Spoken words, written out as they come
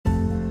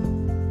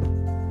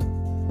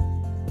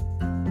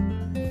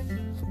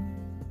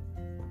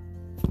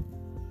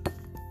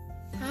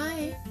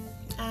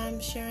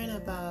sharing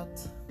about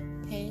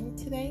pain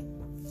today.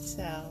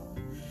 So,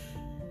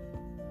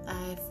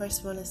 I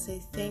first want to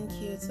say thank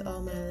you to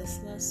all my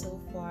listeners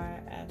so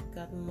far. I've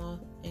gotten more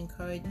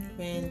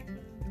encouragement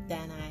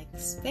than I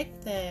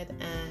expected,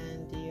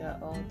 and you're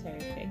all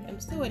terrific. I'm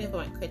still waiting for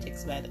my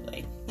critics, by the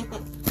way.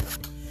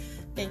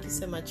 Thank you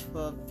so much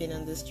for being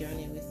on this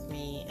journey with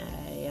me.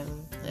 I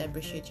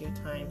appreciate your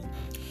time.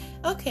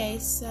 Okay,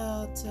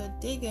 so to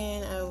dig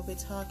in, I will be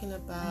talking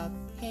about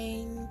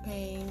pain.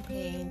 Pain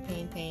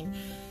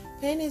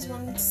is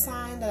one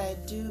sign that I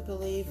do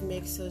believe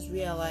makes us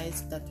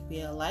realize that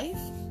we are alive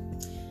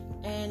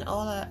and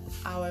all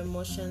our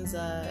emotions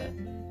are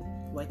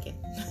working.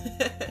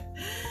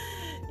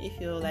 If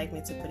you would like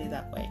me to put it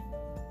that way.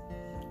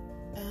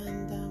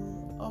 And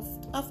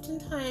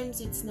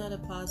oftentimes it's not a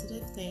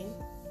positive thing.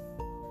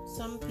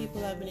 Some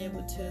people have been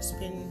able to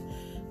spin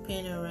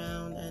pain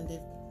around and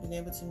they've been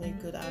able to make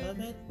good out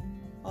of it.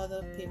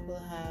 Other people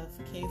have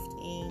caved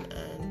in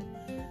and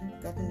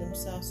gotten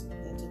themselves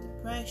into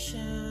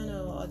depression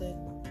or other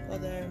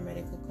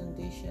medical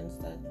conditions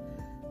that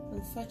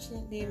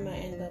unfortunately might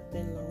end up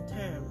being long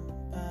term.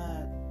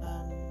 But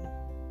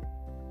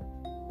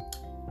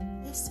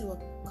let's see what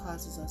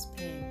causes us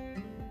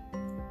pain.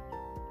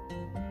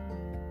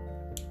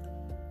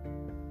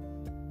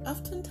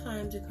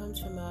 Oftentimes it comes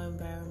from our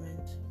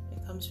environment.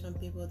 It comes from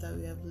people that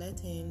we have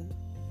let in,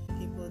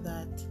 people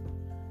that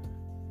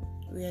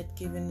we had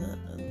given,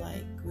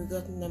 we've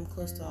gotten them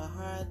close to our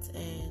hearts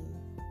and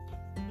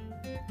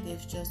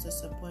they've just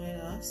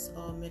disappointed us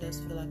or made us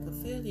feel like a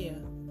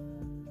failure.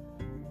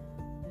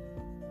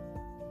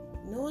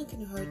 No one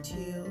can hurt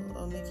you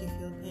or make you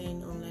feel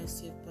pain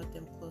unless you've brought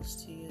them close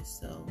to you.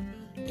 So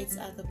it's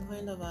at the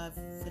point of our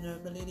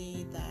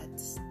vulnerability that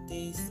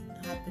they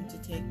happen to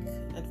take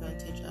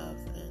advantage of.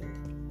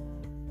 And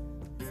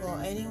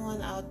for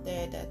anyone out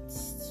there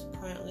that's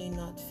currently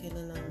not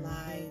feeling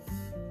alive,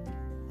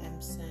 I'm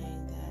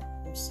saying that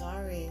I'm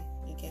sorry,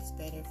 it gets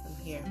better from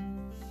here.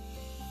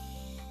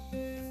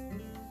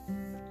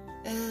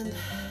 And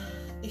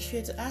if you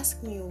were to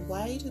ask me,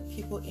 why do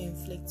people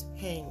inflict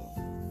pain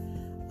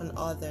on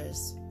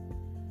others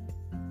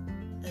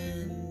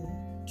and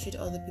treat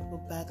other people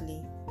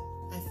badly?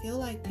 I feel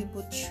like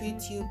people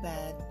treat you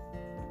bad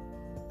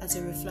as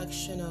a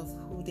reflection of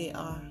who they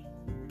are,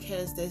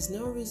 because there's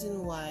no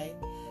reason why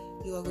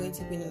you are going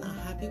to be in a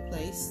happy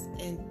place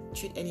and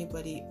treat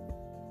anybody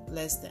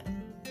less than.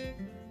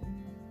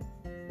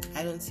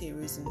 I don't see a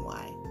reason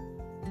why.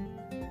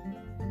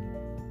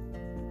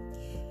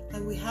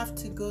 And we have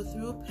to go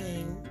through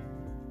pain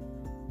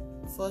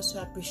for us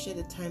to appreciate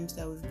the times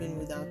that we've been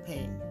without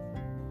pain.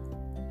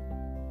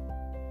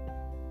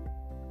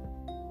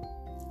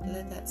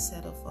 Let that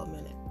settle for a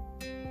minute.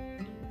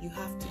 You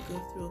have to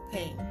go through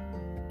pain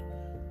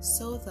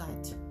so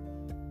that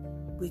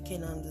we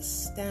can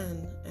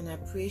understand and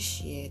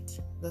appreciate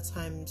the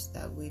times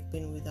that we've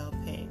been without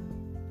pain.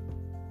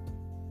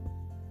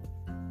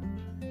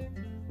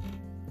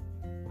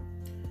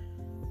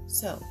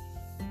 So,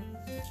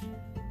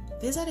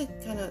 these are the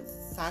kind of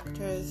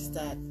factors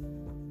that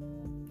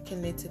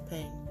can lead to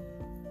pain.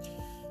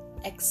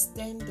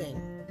 Extending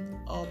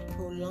or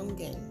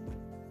prolonging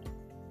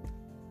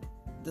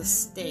the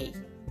stay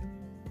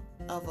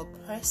of a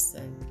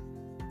person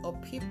or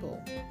people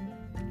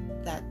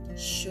that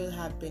should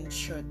have been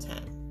short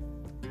term.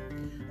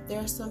 There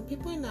are some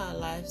people in our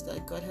lives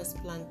that God has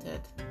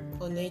planted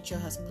or nature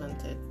has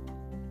planted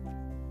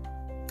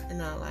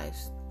in our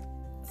lives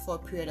for a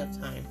period of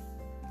time.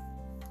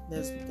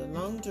 There's the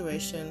long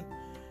duration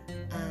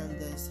and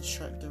there's the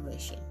short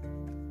duration.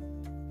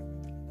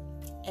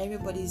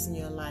 Everybody's in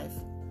your life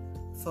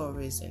for a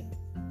reason.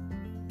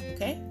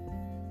 Okay?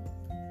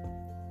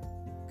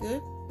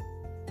 Good?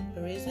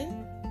 A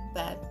reason?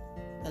 Bad?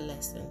 A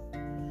lesson.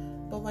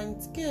 But when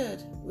it's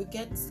good, we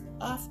get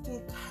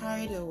often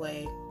carried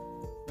away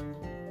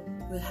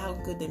with how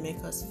good they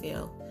make us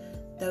feel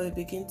that we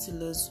begin to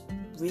lose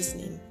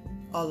reasoning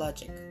or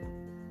logic.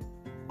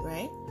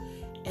 Right?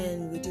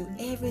 And we do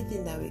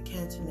everything that we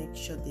can to make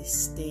sure they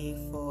stay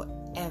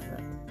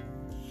forever.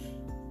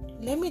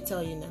 Let me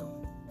tell you now,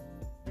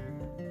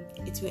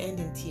 it will end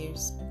in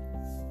tears.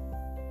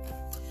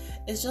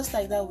 It's just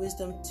like that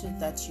wisdom tooth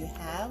that you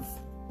have.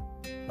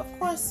 Of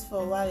course,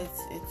 for a while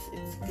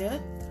it's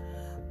good,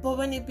 but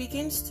when it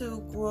begins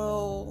to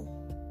grow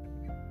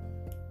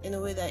in a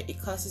way that it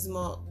causes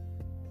more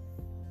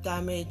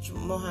damage,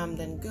 more harm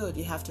than good,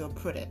 you have to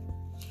uproot it.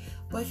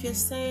 But if you're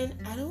saying,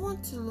 I don't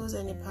want to lose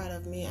any part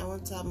of me, I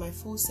want to have my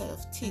full set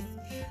of teeth,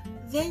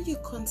 then you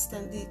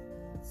constantly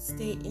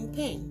stay in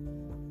pain.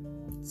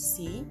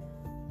 See,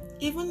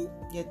 even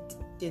your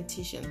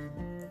dentition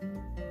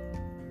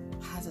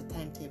has a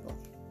timetable.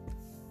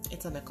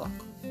 It's on the clock.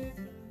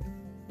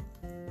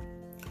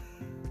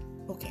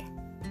 Okay,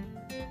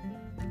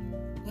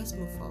 let's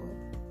move forward.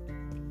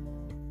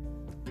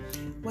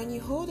 When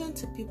you hold on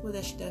to people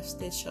that should have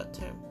stayed short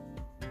term,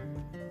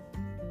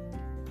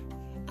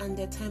 and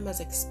their time has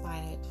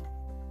expired,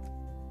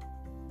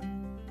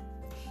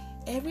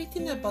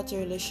 everything about your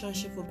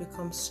relationship will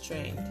become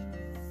strained.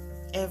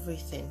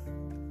 Everything.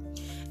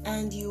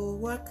 and you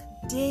work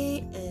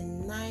day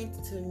and night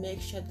to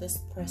make sure this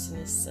person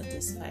is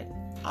satisfied.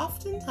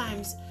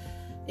 Oftentimes,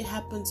 it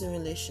happens in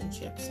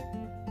relationships.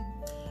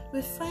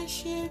 With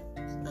friendship,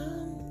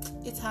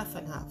 it's half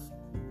and half.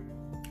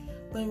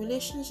 But in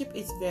relationship,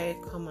 it's very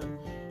common.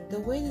 The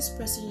way this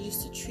person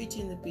used to treat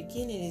you in the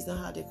beginning is not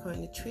how they're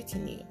currently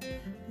treating you.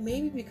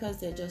 Maybe because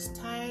they're just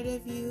tired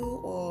of you,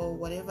 or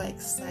whatever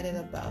excited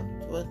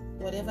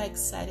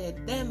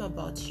them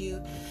about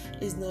you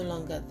is no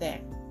longer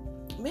there.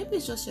 Maybe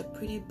it's just your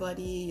pretty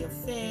body, your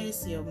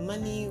face, your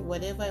money,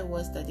 whatever it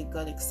was that they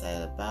got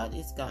excited about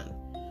is gone.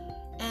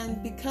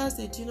 And because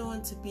they do not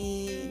want to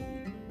be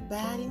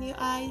bad in your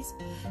eyes,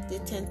 they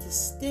tend to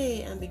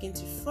stay and begin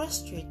to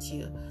frustrate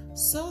you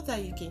so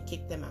that you can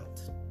kick them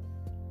out.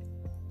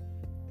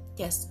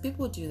 Yes,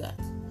 people do that.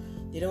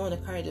 They don't want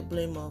to carry the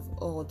blame of,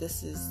 oh,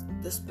 this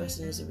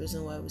person is the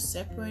reason why we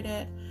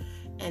separated,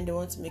 and they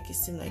want to make it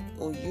seem like,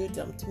 oh, you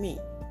dumped me,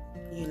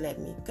 you let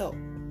me go.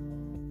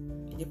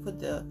 They put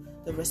the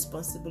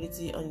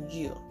responsibility on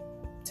you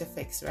to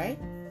fix, right?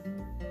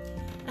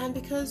 And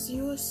because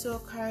you were so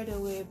carried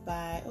away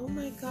by, oh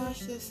my gosh,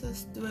 they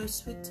were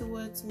sweet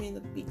towards me in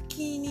the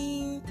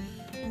beginning,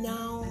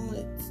 now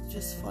it's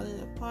just falling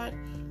apart.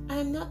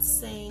 I'm not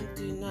saying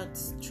do not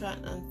try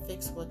and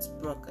fix what's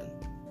broken.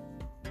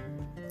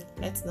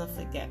 Let's not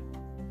forget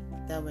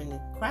that when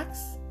it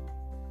cracks,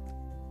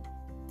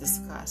 the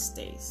scar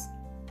stays.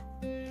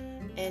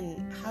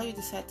 And how you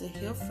decide to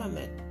heal from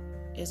it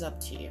is up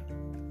to you.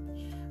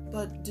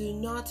 But do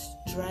not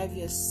drive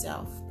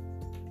yourself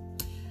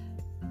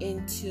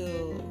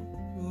into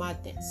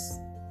madness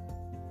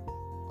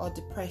or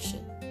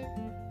depression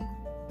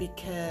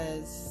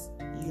because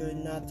you're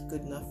not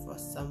good enough for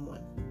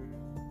someone.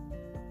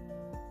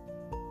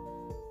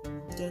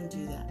 Don't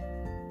do that.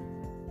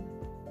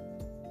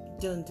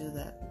 Don't do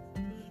that.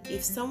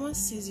 If someone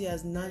sees you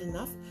as not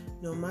enough,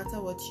 no matter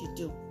what you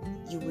do,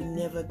 you will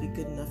never be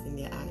good enough in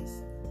their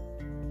eyes.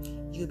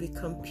 You'll be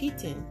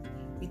competing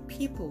with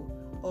people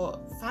or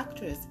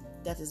factors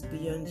that is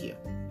beyond you.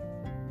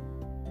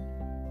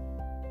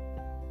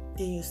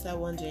 Then you start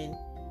wondering,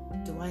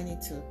 do I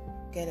need to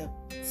get a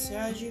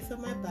surgery for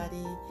my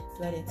body?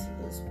 Do I need to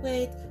lose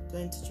weight? Do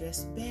I need to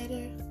dress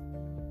better?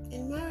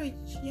 In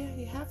marriage, yeah,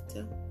 you have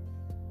to.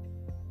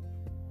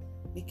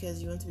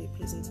 Because you want to be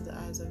pleasing to the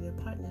eyes of your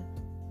partner.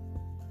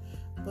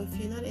 But if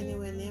you're not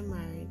anywhere near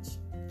marriage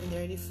and they're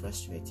already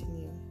frustrating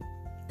you,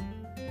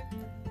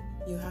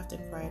 you have to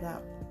cry it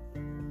out.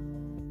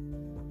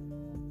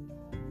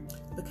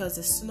 Because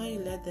the sooner you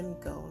let them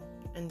go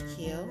and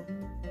heal,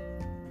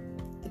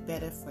 the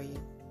better for you.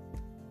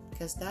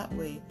 Because that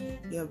way,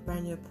 you're a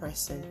brand new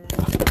person.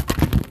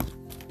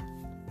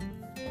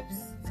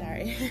 Oops,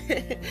 sorry.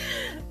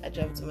 I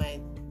dropped my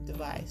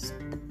device.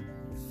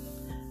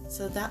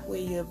 So that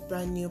way, you're a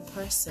brand new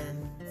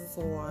person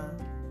for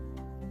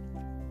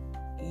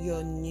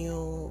your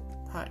new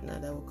partner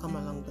that will come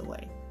along the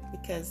way.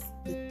 Because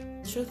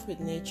the truth with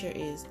nature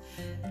is,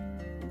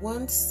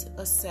 once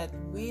a set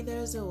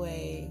withers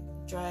away,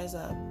 dries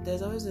up,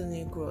 there's always a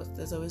new growth,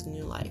 there's always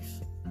new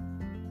life.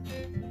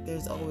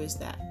 There's always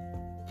that.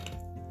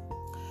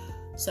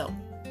 So,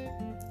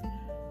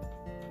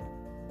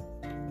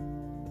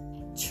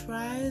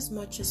 try as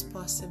much as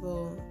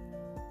possible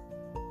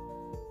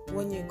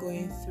when you're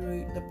going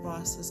through the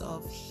process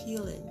of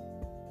healing.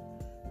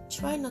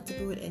 Try not to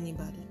be with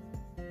anybody.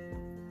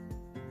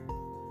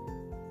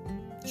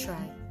 Try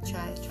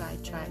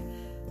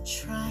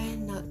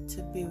not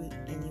to be with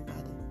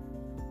anybody.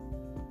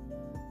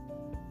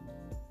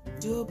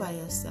 Do it by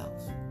yourself,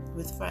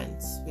 with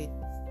friends, with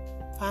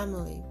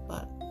family,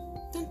 but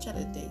don't try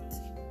to date.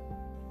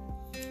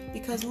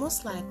 Because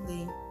most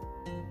likely,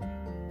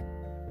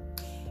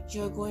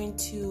 you're going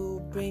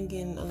to bring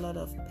in a lot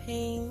of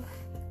pain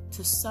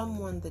to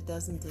someone that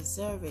doesn't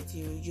deserve it.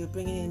 You're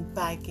bringing in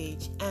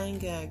baggage,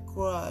 anger,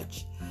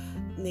 grudge,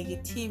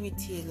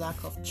 negativity,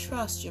 lack of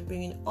trust. You're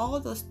bringing all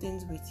those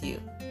things with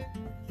you.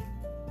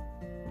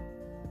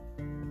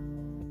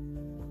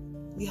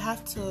 You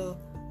have to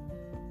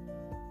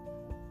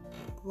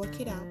work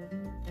it out,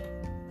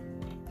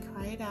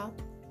 cry it out,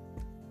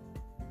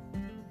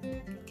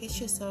 get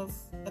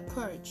yourself a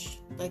purge,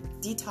 like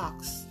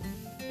detox.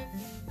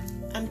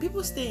 And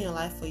people stay in your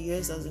life for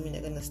years doesn't mean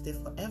they're gonna stay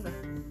forever.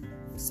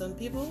 Some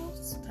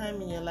people's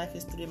time in your life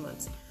is 3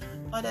 months,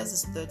 others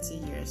is 30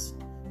 years.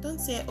 Don't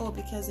say, oh,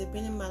 because they've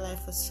been in my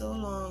life for so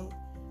long,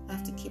 I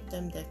have to keep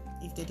them there.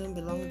 If they don't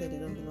belong there, they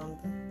don't belong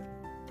there.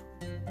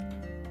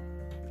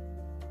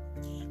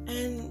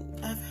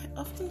 And I've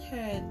often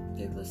heard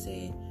people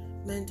say,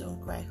 men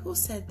don't cry. Who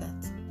said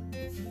that?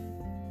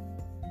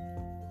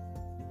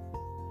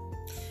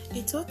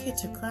 It's okay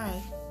to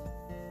cry.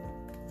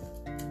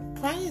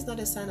 Crying is not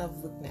a sign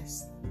of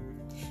weakness.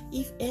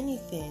 If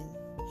anything,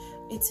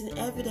 it's an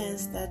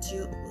evidence that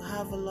you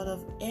have a lot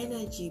of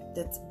energy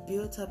that's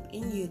built up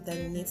in you that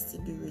needs to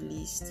be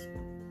released.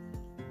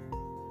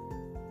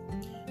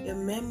 Your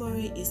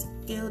memory is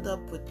filled up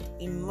with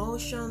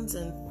emotions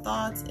and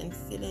thoughts and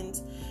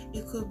feelings.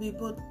 It could be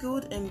both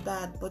good and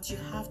bad, but you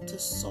have to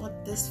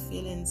sort these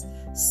feelings,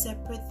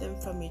 separate them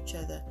from each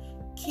other.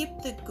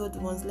 Keep the good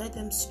ones, let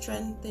them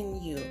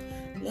strengthen you,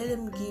 let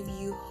them give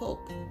you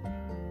hope.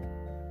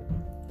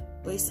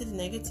 But you see the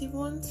negative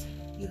ones,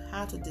 you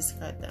have to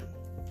discard them.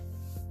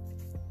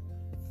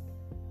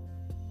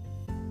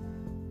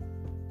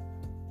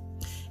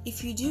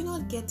 If you do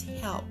not get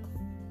help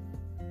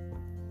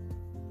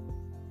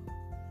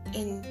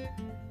in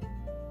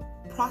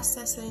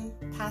processing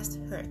past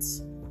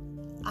hurts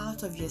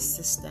out of your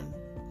system,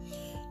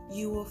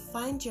 you will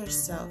find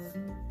yourself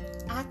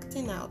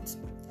acting out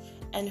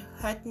and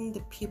hurting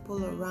the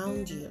people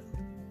around you.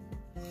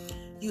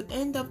 You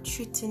end up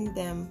treating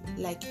them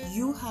like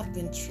you have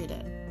been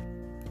treated.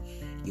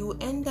 You will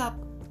end up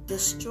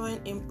destroying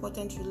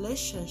important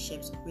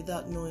relationships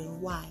without knowing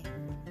why.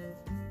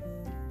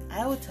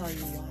 I will tell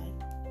you why.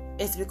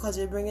 It's because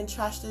you're bringing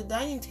trash to the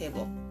dining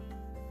table.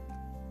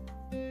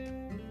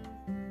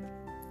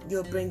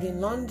 You're bringing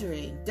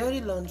laundry,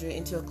 dirty laundry,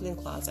 into a clean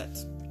closet.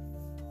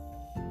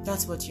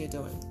 That's what you're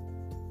doing.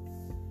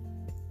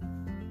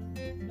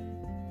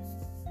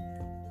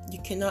 You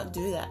cannot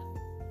do that.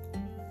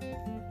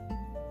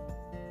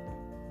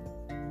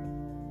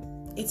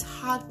 It's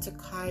hard to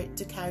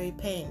carry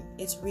pain.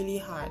 It's really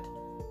hard.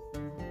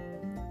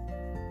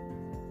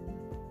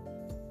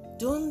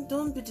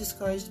 Don't be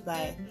discouraged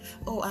by,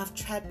 oh, I've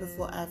tried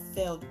before, I've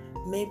failed.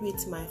 Maybe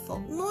it's my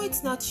fault. No,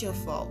 it's not your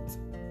fault.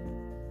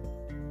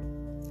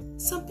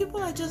 Some people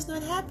are just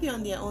not happy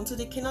on their own, so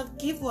they cannot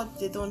give what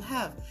they don't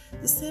have.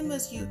 The same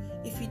as you,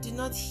 if you do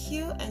not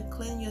heal and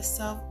clean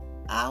yourself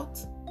out,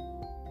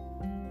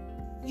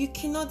 you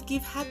cannot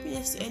give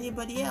happiness to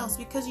anybody else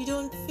because you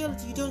don't feel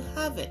it, you don't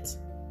have it.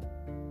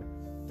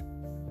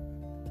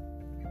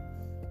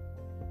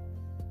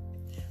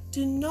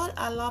 Do not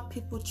allow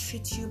people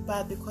treat you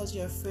bad because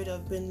you're afraid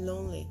of being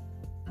lonely.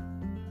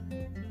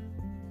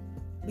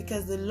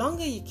 Because the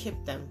longer you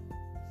keep them,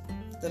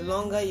 the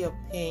longer your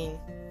pain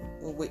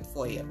will wait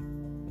for you.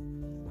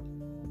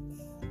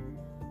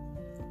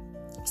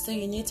 So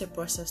you need to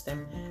process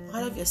them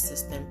out of your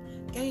system.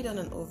 Get it done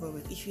and over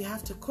with. If you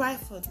have to cry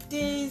for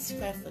days,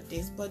 cry for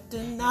days, but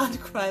do not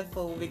cry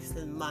for weeks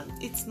and months.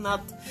 It's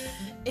not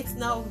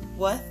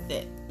worth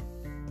it.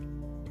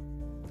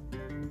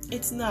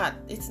 It's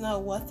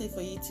not worth it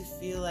for you to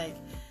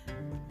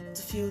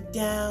feel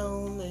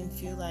down and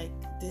feel like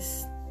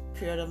this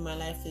period of my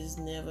life is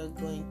never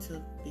going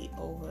to be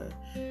over.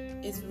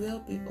 It will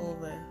be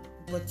over,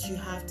 but you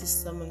have to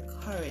summon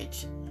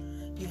courage.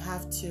 You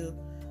have to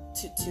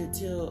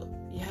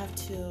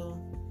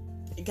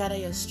gather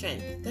your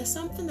strength. There's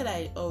something that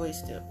I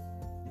always do.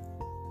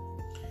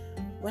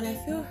 When I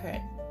feel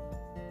hurt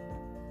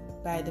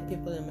by the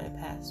people in my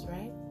past,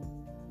 right?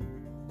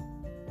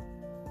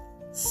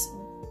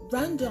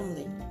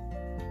 Randomly,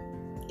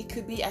 I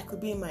could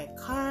be in my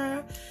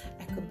car,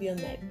 I could be on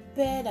my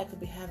bed, I could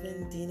be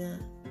having dinner,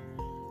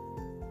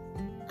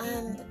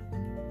 and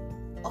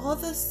all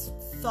these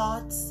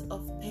thoughts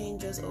of pain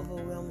just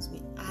overwhelms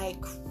me. I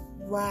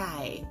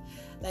cry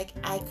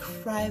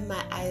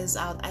my eyes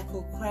out. I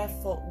could cry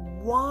for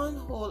 1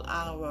 whole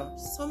hour,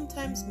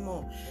 sometimes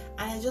more,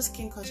 and I just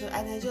can't control it,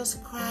 and I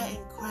just cry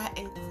and cry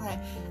and cry.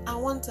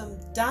 And once I'm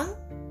done,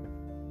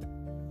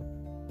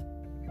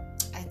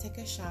 I take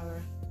a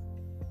shower,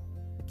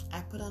 I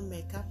put on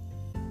makeup.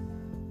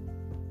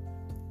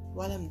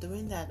 While I'm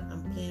doing that,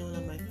 I'm playing one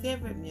of my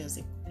favorite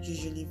music,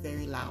 usually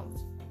very loud.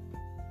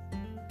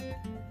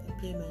 I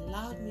play my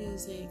loud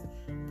music,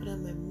 put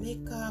on my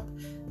makeup,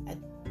 I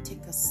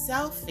take a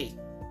selfie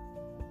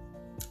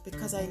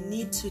because I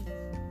need to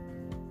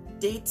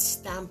date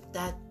stamp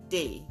that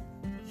day.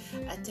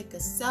 I take a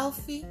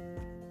selfie,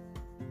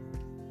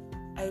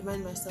 I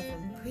remind myself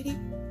I'm pretty.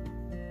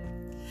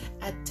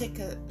 I take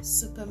a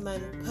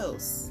Superman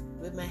pose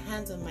with my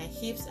hands on my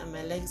hips and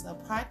my legs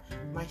apart,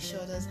 my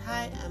shoulders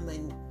high and my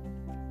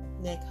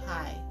neck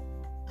high.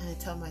 And I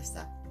tell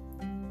myself,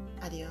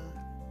 Adio,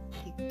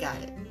 you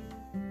got it.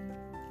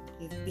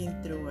 You've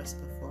been through worse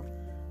before.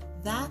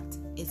 That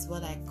is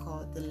what I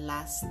call the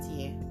last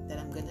year that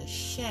I'm going to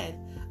shed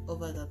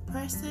over the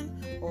person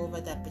or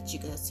over that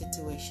particular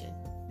situation.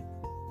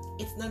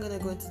 It's not going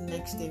to go into the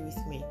next day with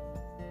me.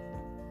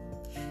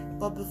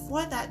 But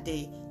before that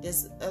day,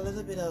 there's a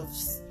little bit of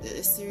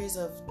a series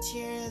of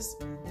tears,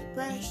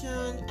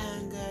 depression,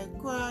 anger,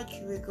 grudge,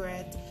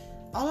 regret.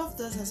 All of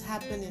this has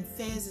happened in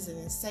phases and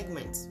in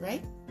segments,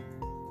 right?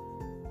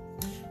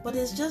 But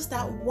it's just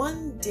that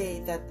one day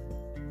that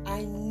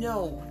I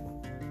know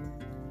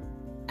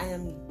I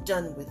am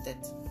done with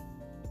it.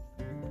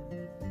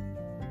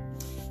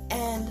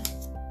 And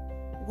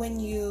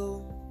when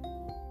you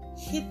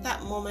hit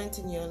that moment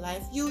in your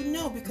life, you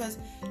know, because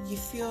you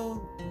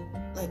feel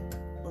like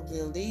a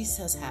release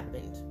has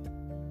happened.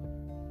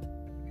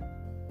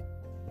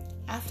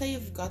 After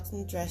you've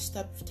gotten dressed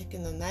up, you've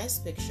taken a nice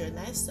picture, a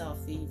nice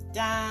selfie, you've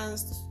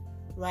danced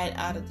right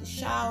out of the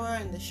shower.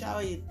 In the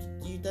shower,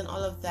 you've done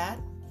all of that.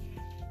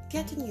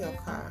 Get in your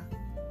car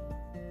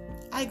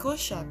I go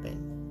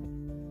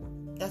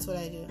shopping. That's what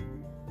I do.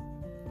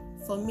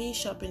 For me,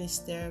 shopping is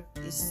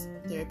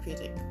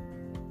therapeutic.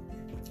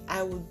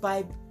 I would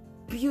buy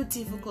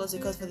beautiful clothes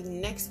because for the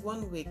next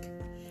 1 week,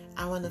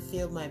 I want to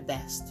feel my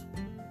best.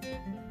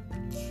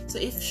 So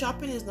if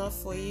shopping is not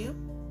for you,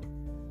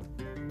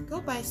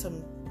 go buy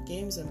some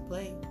games and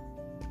play.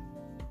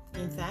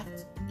 In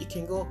fact, you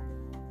can go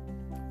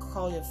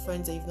call your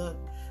friends that you've not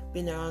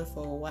been around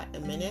for a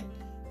minute.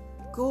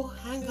 Go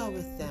hang out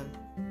with them.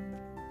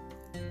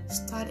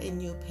 Start a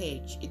new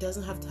page. It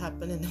doesn't have to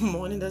happen in the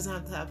morning. It doesn't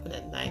have to happen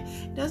at night.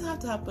 It doesn't have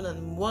to happen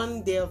on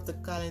one day of the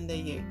calendar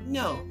year.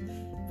 No.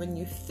 When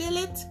you feel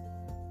it,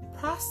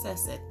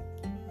 process it.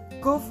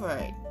 Go for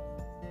it.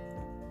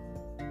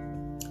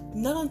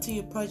 Not until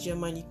you purge your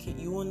mind,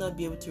 you will not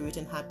be able to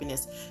retain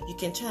happiness. You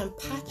can try and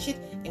patch it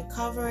and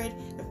cover it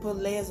and put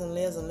layers and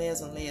layers and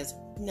layers and layers.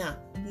 Now,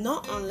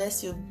 not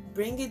unless you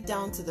bring it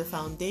down to the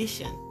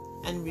foundation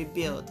and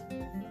rebuild.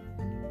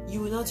 You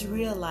will not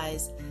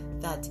realize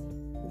that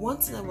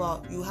once in a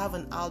while you have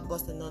an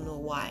outburst and don't know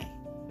why.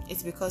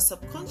 It's because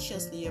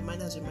subconsciously your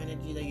mind has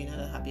reminded you that you're not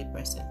a happy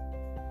person.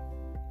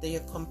 That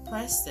you're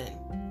compressing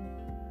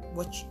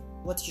what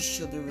you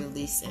should be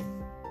releasing.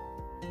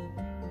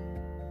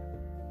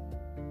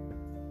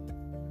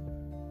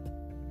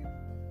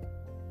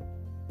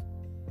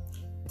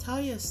 Tell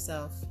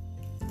yourself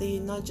that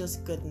you're not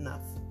just good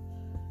enough.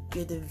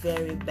 You're the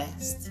very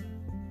best.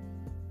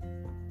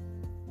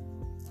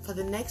 For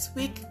the next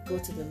week, go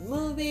to the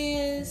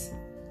movies.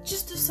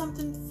 Just do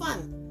something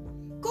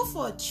fun. Go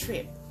for a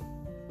trip.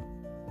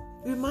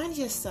 Remind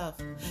yourself,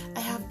 I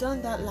have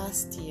done that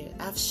last year.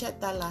 I've shared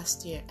that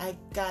last year. I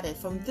got it.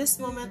 From this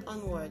moment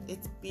onward,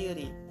 it's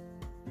beauty.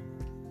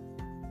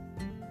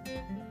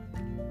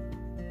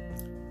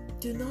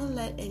 Do not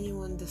let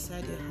anyone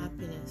decide your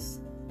happiness.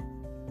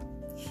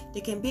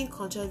 They can be in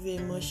control of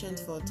your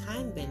emotions for a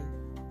time being,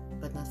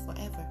 but not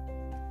forever.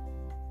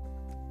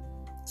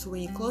 So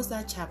when you close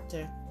that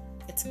chapter,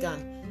 it's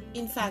gone.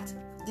 In fact,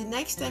 the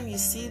next time you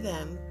see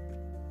them,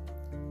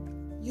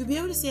 you'll be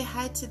able to say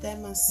hi to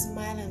them and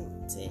smile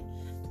and say,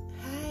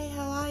 hi,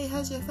 how are you?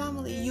 How's your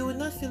family? You will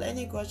not feel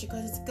any grudge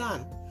because it's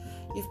gone.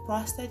 You've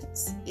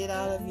processed it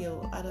out of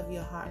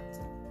your heart.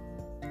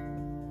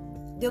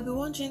 They'll be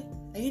wondering,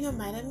 are you not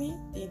mad at me?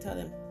 Then you tell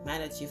them,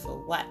 mad at you for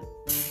what?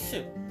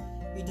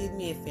 You did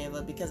me a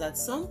favor because at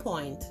some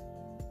point,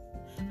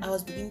 I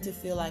was beginning to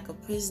feel like a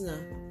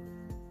prisoner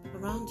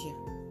around you.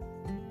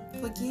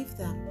 Forgive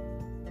them.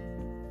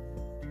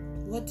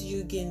 What do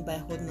you gain by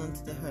holding on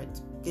to the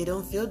hurt? They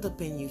don't feel the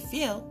pain you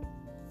feel.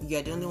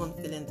 You're the only one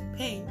feeling the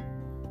pain.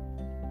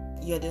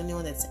 You're the only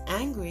one that's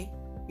angry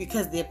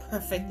because they're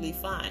perfectly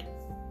fine.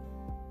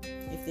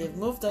 If they've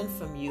moved on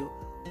from you,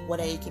 what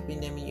are you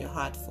keeping them in your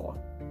heart for?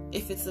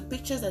 If it's the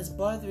pictures that's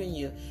bothering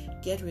you,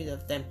 get rid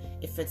of them.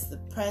 If it's the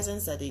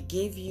presents that they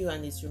gave you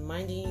and it's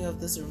reminding you of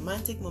this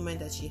romantic moment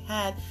that you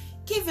had,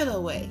 give it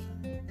away.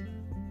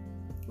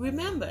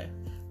 Remember,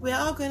 we're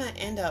all going to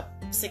end up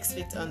 6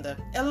 feet under,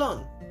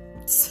 alone.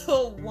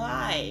 So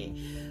why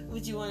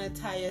would you want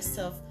to tie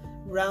yourself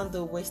around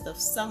the waist of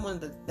someone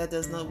that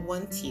does not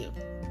want you?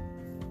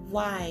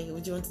 Why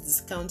would you want to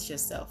discount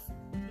yourself?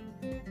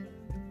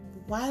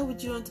 Why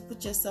would you want to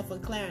put yourself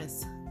on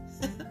clearance?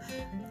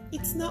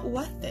 It's not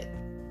worth it.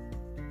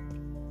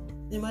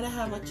 No matter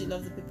how much you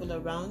love the people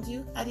around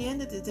you, at the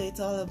end of the day, it's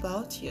all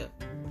about you.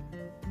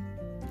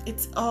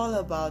 It's all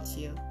about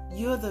you.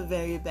 You're the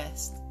very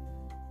best.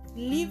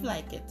 Live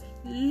like it.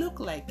 Look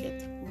like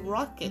it.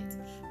 Rock it.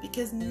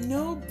 Because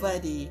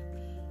nobody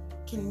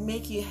can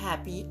make you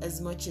happy as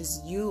much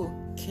as you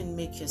can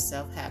make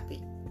yourself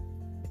happy.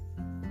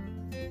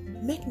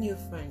 Make new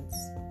friends.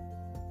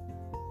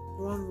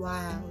 Run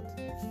wild.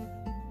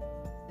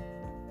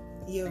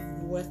 You're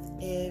worth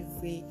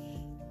every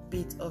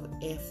bit of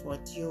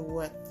effort. You're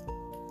worth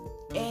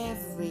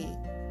every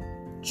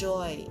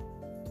joy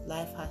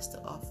life has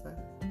to offer.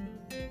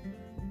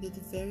 You're the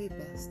very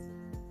best.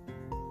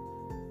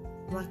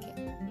 Rock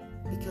it,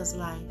 because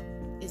life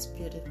is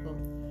beautiful.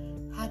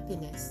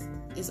 Happiness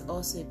is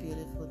also a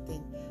beautiful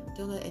thing.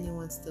 Don't let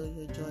anyone steal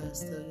your joy or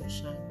steal your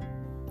shine.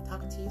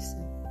 Talk to you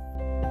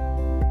soon.